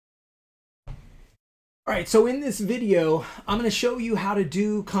All right, so in this video, I'm going to show you how to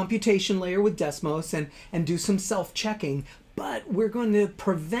do computation layer with Desmos and do some self-checking, but we're going to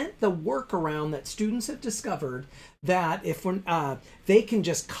prevent the workaround that students have discovered that if they can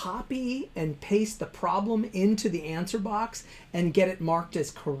just copy and paste the problem into the answer box and get it marked as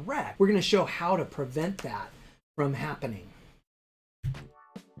correct. We're going to show how to prevent that from happening.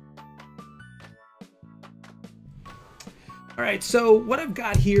 All right, so what I've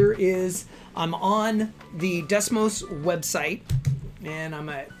got here is I'm on the Desmos website and I'm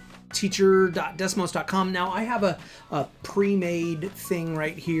at teacher.desmos.com. Now I have a pre-made thing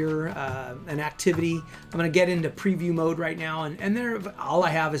right here, an activity. I'm going to get into preview mode right now, and there all I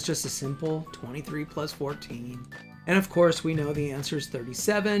have is just a simple 23 plus 14. And of course we know the answer is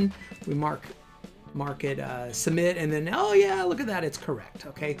 37. We mark it, submit, and then, oh yeah, look at that, it's correct.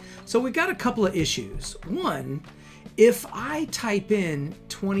 Okay, so we got a couple of issues. One, if I type in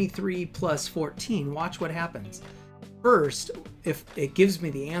 23 plus 14, watch what happens. First, if it gives me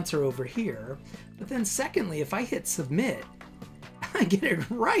the answer over here, but then secondly, if I hit submit, I get it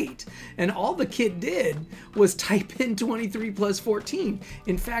right. And all the kid did was type in 23 plus 14.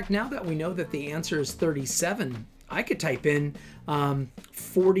 In fact, now that we know that the answer is 37, I could type in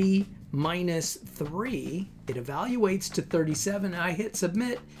 40 minus 3. It evaluates to 37. I hit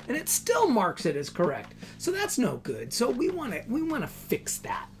submit, and it still marks it as correct. So that's no good. So we want to fix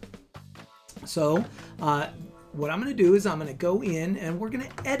that. So what I'm going to do is I'm going to go in and we're going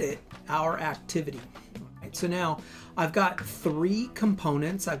to edit our activity. All right, so now I've got 3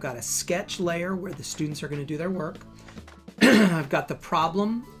 components. I've got a sketch layer where the students are going to do their work. I've got the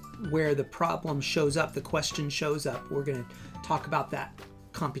problem where the problem shows up, the question shows up. We're going to talk about that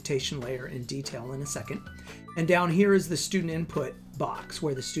computation layer in detail in a second. And down here is the student input box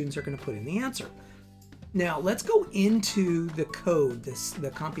where the students are going to put in the answer. Now let's go into the code,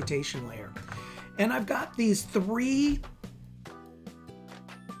 the computation layer. And I've got these 3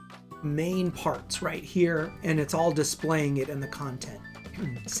 main parts right here, and it's all displaying it in the content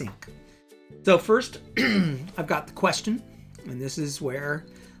sync. So first, I've got the question, and this is where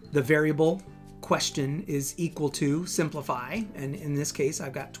the variable question is equal to simplify, and in this case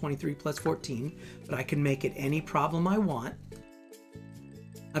I've got 23 plus 14, but I can make it any problem I want.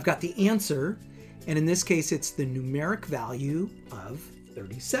 I've got the answer, and in this case it's the numeric value of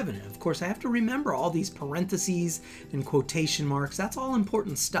 37. And of course I have to remember all these parentheses and quotation marks. That's all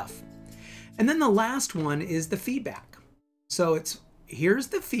important stuff. And then the last one is the feedback. So here's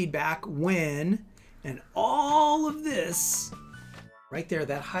the feedback when, and all of this right there,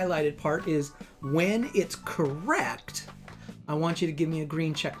 that highlighted part is when it's correct. I want you to give me a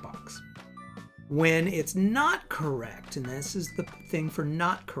green checkbox. When it's not correct, and this is the thing for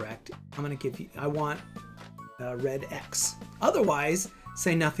not correct, I want a red X. Otherwise,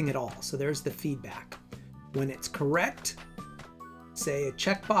 say nothing at all. So there's the feedback. When it's correct, say a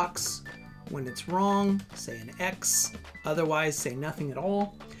checkbox. When it's wrong, say an X. Otherwise, say nothing at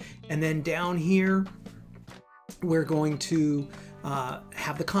all. And then down here, we're going to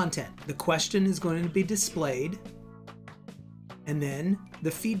have the content. The question is going to be displayed, and then the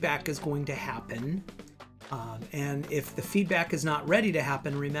feedback is going to happen. And if the feedback is not ready to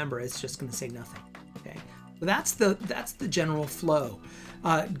happen, remember, it's just going to say nothing. Okay, so that's the general flow.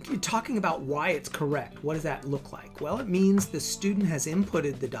 Talking about why it's correct, what does that look like? Well, it means the student has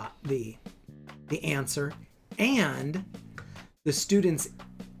inputted the answer, and the student's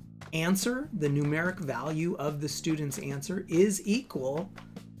answer, the numeric value of the student's answer, is equal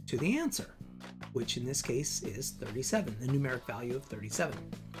to the answer, which in this case is 37, the numeric value of 37.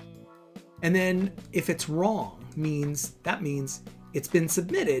 And then if it's wrong, that means it's been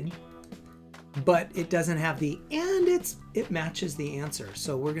submitted, but it doesn't have the and, it matches the answer.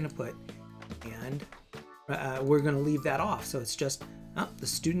 So we're going to put and, we're going to leave that off. So it's just, the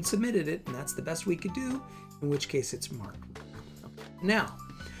student submitted it, and that's the best we could do, in which case it's marked. Now,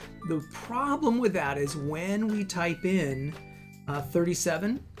 the problem with that is when we type in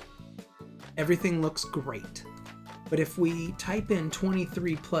 37, everything looks great. But if we type in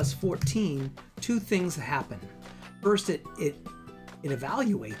 23 plus 14, 2 things happen. First, it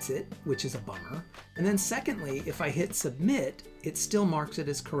evaluates it, which is a bummer. And then secondly, if I hit submit, it still marks it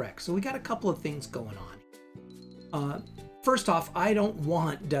as correct. So we got a couple of things going on. First off, I don't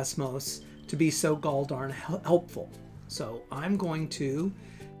want Desmos to be so gall darn helpful. So I'm going to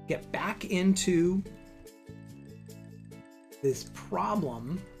get back into this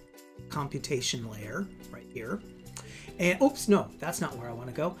problem computation layer right here. And oops, no, that's not where I want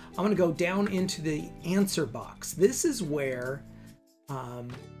to go. I want to go down into the answer box. This is where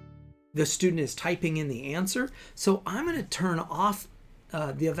the student is typing in the answer. So I'm going to turn off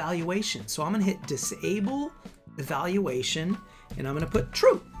the evaluation. So I'm going to hit disable evaluation, and I'm going to put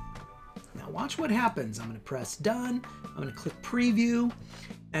true. Now watch what happens. I'm going to press done. I'm going to click preview.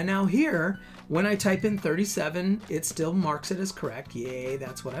 And now here, when I type in 37, it still marks it as correct. Yay,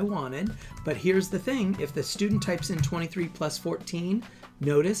 that's what I wanted. But here's the thing. If the student types in 23 plus 14,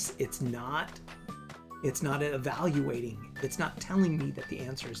 notice it's not evaluating. It's not telling me that the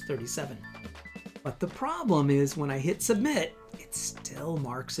answer is 37. But the problem is when I hit submit, it still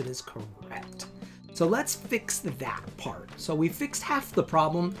marks it as correct. So let's fix that part. So we fixed half the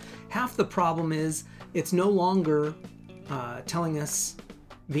problem. Half the problem is it's no longer telling us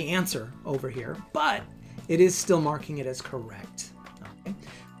the answer over here, but it is still marking it as correct. Okay.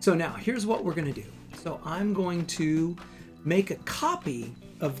 So now here's what we're going to do. So I'm going to make a copy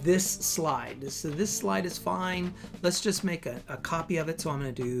of this slide. So this slide is fine. Let's just make a copy of it. So I'm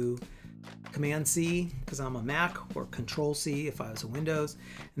going to do Command C because I'm a Mac, or Control C if I was a Windows,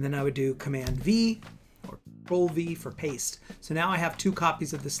 and then I would do Command V or Control V for paste. So now I have 2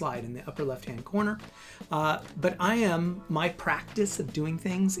 copies of the slide in the upper left hand corner. But my practice of doing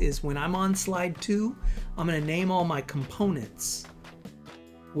things is when I'm on slide 2, I'm going to name all my components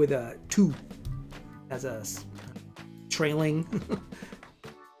with a 2 as a trailing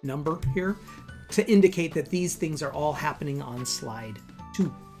number here to indicate that these things are all happening on slide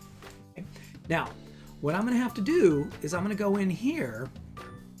 2. Okay. Now, what I'm going to have to do is I'm going to go in here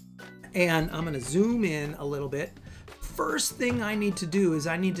and I'm going to zoom in a little bit. First thing I need to do is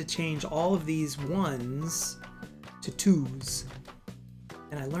I need to change all of these 1s to 2s.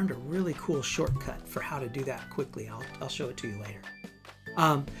 And I learned a really cool shortcut for how to do that quickly. I'll show it to you later.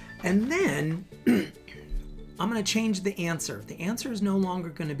 And then I'm going to change the answer. The answer is no longer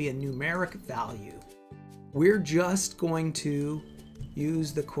going to be a numeric value. We're just going to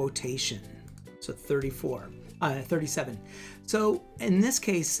use the quotation. So 37. So in this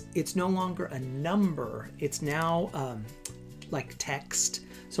case, it's no longer a number. It's now like text.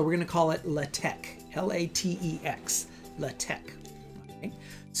 So we're going to call it Latex, L-A-T-E-X, Latex. Okay?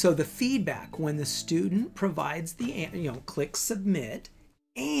 So the feedback when the student provides the, click submit,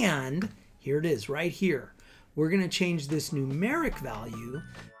 and here it is right here. We're going to change this numeric value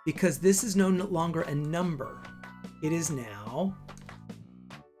because this is no longer a number. It is now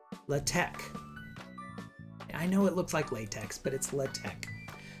Latex. I know it looks like latex, but it's Latex.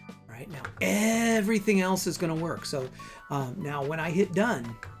 All right, now everything else is going to work. So now when I hit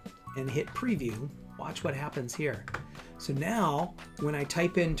done and hit preview, watch what happens here. So now when I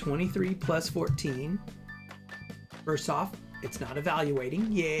type in 23 plus 14, first off, it's not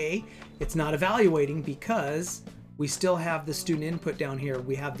evaluating. Yay! It's not evaluating because we still have the student input down here.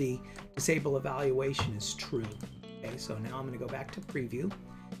 We have the disable evaluation is true. Okay, so now I'm going to go back to preview.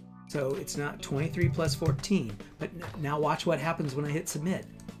 So it's not 23 plus 14, but now watch what happens when I hit submit.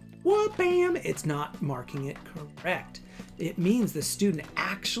 What, bam, it's not marking it correct. It means the student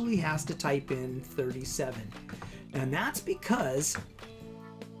actually has to type in 37. And that's because,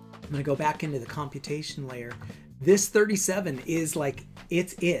 I'm gonna go back into the computation layer. This 37 is like,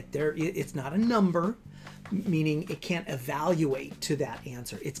 it's not a number, meaning it can't evaluate to that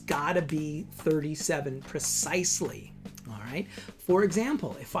answer. It's gotta be 37 precisely. All right. For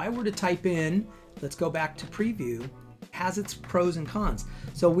example, if I were to type in, let's go back to preview, has its pros and cons.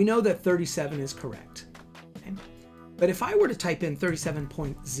 So we know that 37 is correct. Okay? But if I were to type in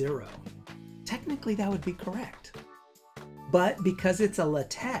 37.0, technically that would be correct. But because it's a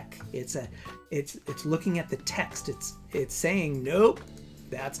Latex, it's looking at the text. It's saying, nope,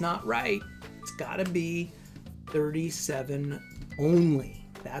 that's not right. It's got to be 37 only.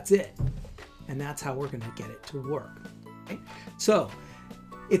 That's it. And that's how we're going to get it to work. Okay? So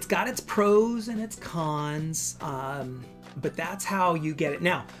it's got its pros and its cons, but that's how you get it.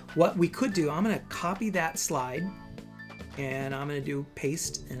 Now, what we could do, I'm going to copy that slide and I'm going to do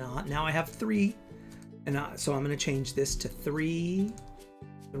paste. And now I have 3. And so I'm going to change this to 3,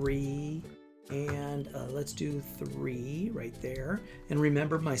 3, and let's do 3 right there. And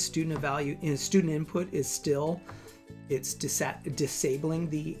remember, my student input is still, it's disabling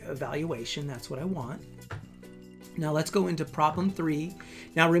the evaluation. That's what I want. Now let's go into problem 3.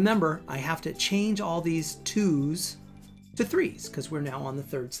 Now remember, I have to change all these 2s to 3s because we're now on the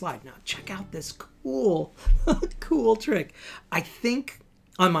 3rd slide. Now check out this cool, cool trick. I think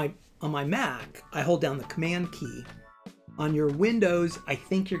on my Mac, I hold down the Command key. On your Windows, I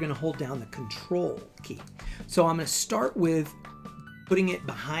think you're going to hold down the Control key. So I'm going to start with putting it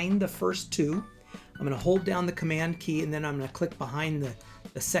behind the first 2. I'm going to hold down the Command key, and then I'm going to click behind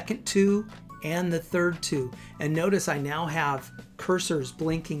the second 2 and the third 2. And notice I now have cursors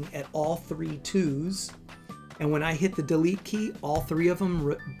blinking at all 3 2s. And when I hit the delete key, all three of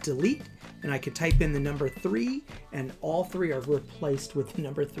them delete, and I could type in the number 3, and all three are replaced with the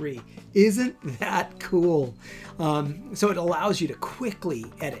number 3. Isn't that cool? So it allows you to quickly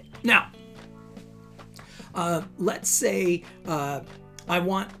edit. Now, let's say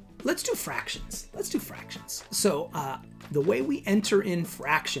let's do fractions. Let's do fractions. So the way we enter in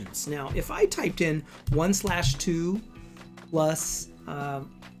fractions. Now, if I typed in 1/2 plus,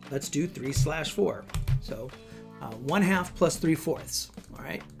 let's do 3/4. So 1/2 plus 3/4. All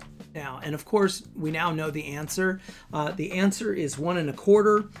right. Now, and of course, we now know the answer. The answer is 1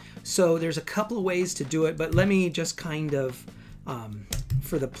 1/4. So there's a couple of ways to do it, but let me just kind of,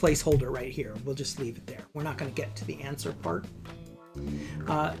 for the placeholder right here, we'll just leave it there. We're not going to get to the answer part.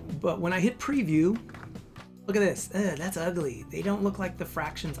 But when I hit preview, look at this. That's ugly. They don't look like the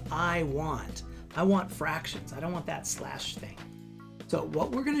fractions I want. I want fractions. I don't want that slash thing. So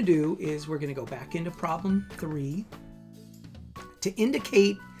what we're going to do is we're going to go back into problem 3 to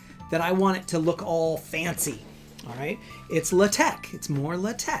indicate that I want it to look all fancy. All right. It's LaTeX. It's more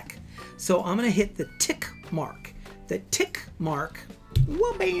LaTeX. So I'm going to hit the tick mark. The tick mark,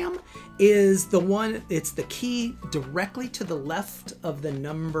 wha-bam, is the one, it's the key directly to the left of the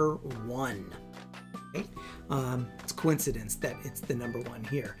number 1. Okay? It's coincidence that it's the number 1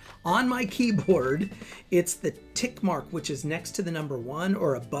 here. On my keyboard, it's the tick mark, which is next to the number 1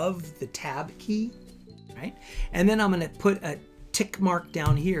 or above the tab key, right? And then I'm going to put a tick mark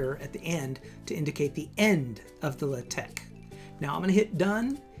down here at the end to indicate the end of the LaTeX. Now I'm going to hit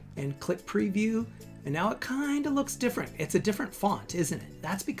done and click preview. And now it kind of looks different. It's a different font, isn't it?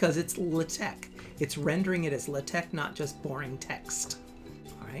 That's because it's LaTeX. It's rendering it as LaTeX, not just boring text.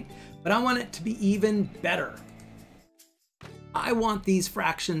 All right. But I want it to be even better. I want these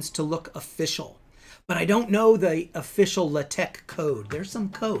fractions to look official, but I don't know the official LaTeX code. There's some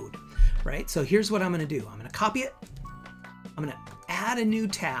code, right? So here's what I'm going to do. I'm going to copy it. I'm going to add a new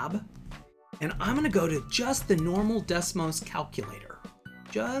tab, and I'm going to go to just the normal Desmos calculator.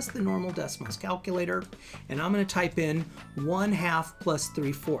 Just the normal Desmos calculator, and I'm going to type in 1/2 plus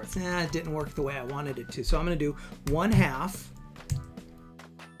 3/4. It didn't work the way I wanted it to, so I'm going to do 1/2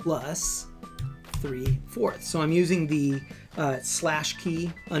 plus 3/4. So I'm using the slash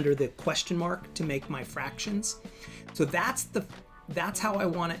key under the question mark to make my fractions. So that's how I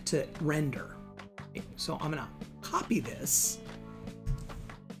want it to render. So I'm going to copy this,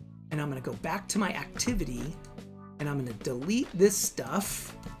 and I'm going to go back to my activity. And I'm going to delete this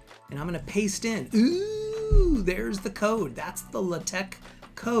stuff, and I'm going to paste in. Ooh, there's the code. That's the LaTeX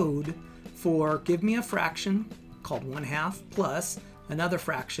code for give me a fraction called 1/2 plus another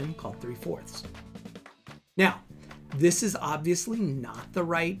fraction called 3/4. Now, this is obviously not the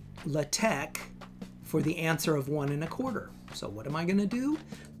right LaTeX for the answer of 1 1/4. So what am I going to do?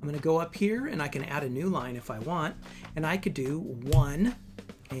 I'm going to go up here, and I can add a new line if I want, and I could do 1,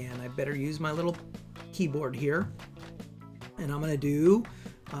 and I better use my little keyboard here. And I'm going to do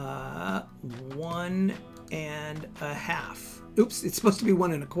 1 1/2. Oops, it's supposed to be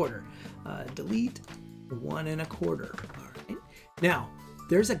 1 1/4. Delete 1 1/4. All right. Now,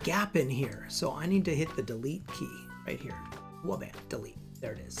 there's a gap in here, so I need to hit the delete key right here. Well, bam, delete.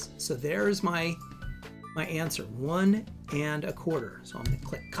 There it is. So there's my answer, 1 1/4. So I'm going to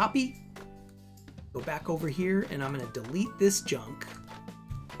click copy, go back over here, and I'm going to delete this junk.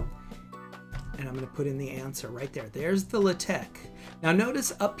 And I'm going to put in the answer right there. There's the LaTeX. Now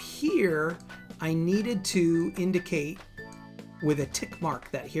notice up here, I needed to indicate with a tick mark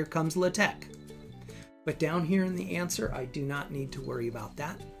that here comes LaTeX. But down here in the answer, I do not need to worry about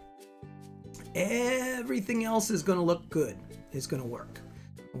that. Everything else is going to look good, is going to work.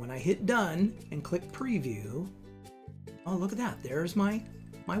 When I hit done and click preview, oh, look at that. There's my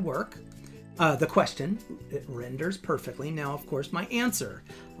work. The question, it renders perfectly. Now, of course, my answer,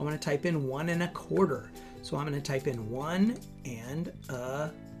 I want to type in 1 1/4. So I'm going to type in 1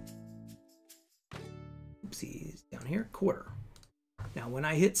 oopsies, down here, 1/4. Now, when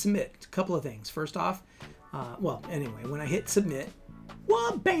I hit submit, a couple of things. First off, well, anyway, when I hit submit,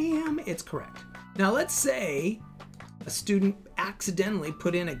 well, bam, it's correct. Now, let's say a student accidentally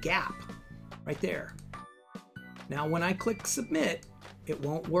put in a gap right there. Now, when I click submit, it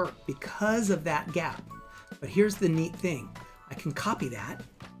won't work because of that gap. But here's the neat thing. I can copy that.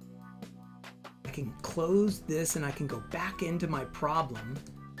 I can close this, and I can go back into my problem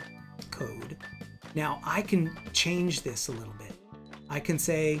code. Now I can change this a little bit. I can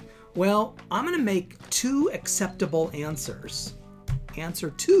say, well, I'm going to make 2 acceptable answers.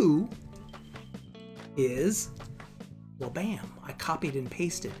 Answer 2 is, well, bam, I copied and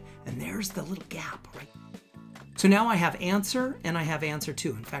pasted, and there's the little gap right. So now I have answer and I have answer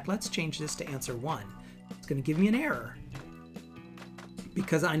 2. In fact, let's change this to answer 1. It's going to give me an error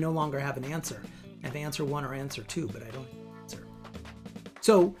because I no longer have an answer. I have answer 1 or answer 2, but I don't have an answer.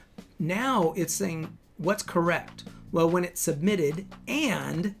 So now it's saying what's correct. Well, when it's submitted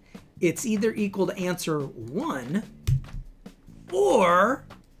and it's either equal to answer 1 or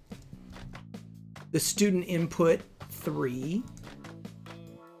the student input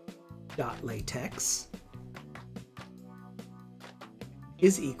 3.latex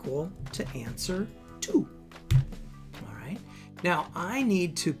is equal to answer 2. All right. Now I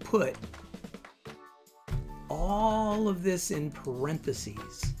need to put all of this in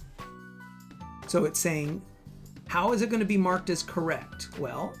parentheses. So it's saying, how is it going to be marked as correct?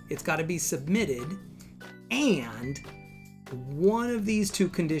 Well, it's got to be submitted and one of these two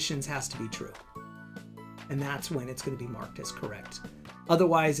conditions has to be true. And that's when it's going to be marked as correct.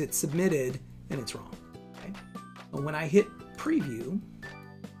 Otherwise, it's submitted and it's wrong. Okay? But when I hit preview,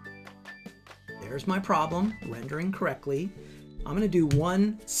 there's my problem, rendering correctly. I'm going to do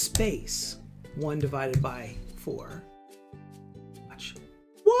 1 space, 1 divided by 4. Watch.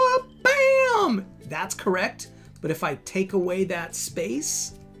 Whoop, bam! That's correct. But if I take away that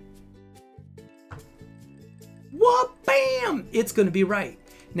space, whoop, bam! It's going to be right.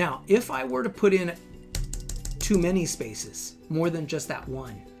 Now, if I were to put in too many spaces, more than just that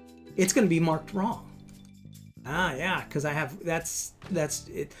 1, it's going to be marked wrong. Ah, yeah, because I have, that's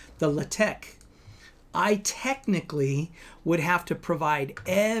it. The LaTeX, I technically would have to provide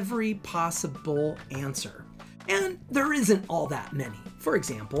every possible answer. And there isn't all that many. For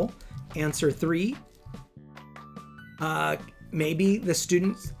example, answer 3, maybe the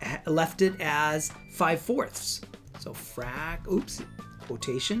student left it as 5/4. So frac, oops,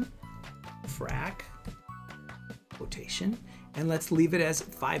 quotation, frac, quotation, and let's leave it as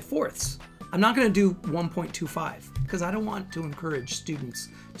 5/4. I'm not going to do 1.25 because I don't want to encourage students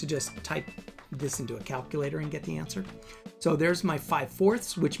to just type this into a calculator and get the answer. So there's my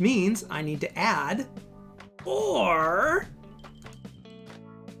 5/4, which means I need to add or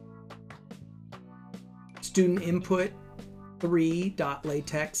student input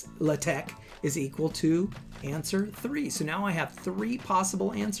 3.latex is equal to answer 3. So now I have 3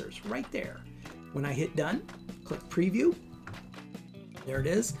 possible answers right there. When I hit done, click preview, there it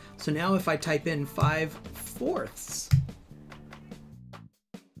is. So now if I type in 5/4,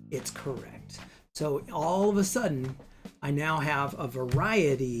 it's correct. So all of a sudden, I now have a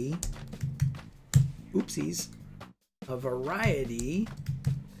variety, oopsies, a variety,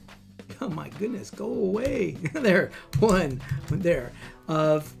 oh my goodness, go away. There, 1, there,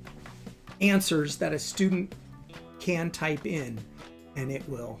 of answers that a student can type in and it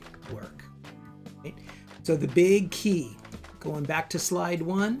will work. Right? So the big key, going back to slide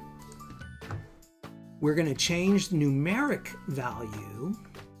 1, we're going to change the numeric value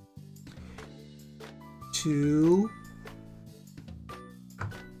to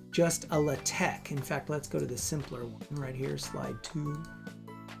just a LaTeX. In fact, let's go to the simpler one right here, slide 2.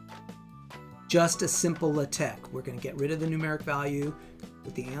 Just a simple LaTeX. We're going to get rid of the numeric value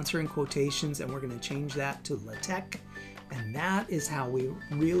with the answer in quotations, and we're going to change that to LaTeX. And that is how we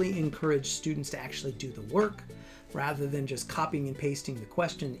really encourage students to actually do the work rather than just copying and pasting the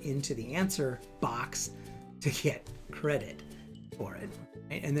question into the answer box to get credit for it.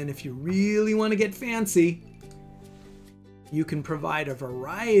 And then if you really want to get fancy, you can provide a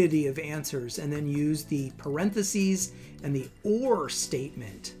variety of answers and then use the parentheses and the or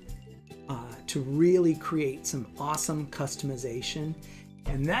statement to really create some awesome customization.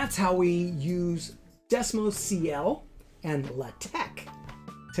 And that's how we use Desmos CL and LaTeX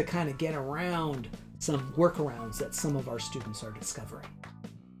to kind of get around some workarounds that some of our students are discovering.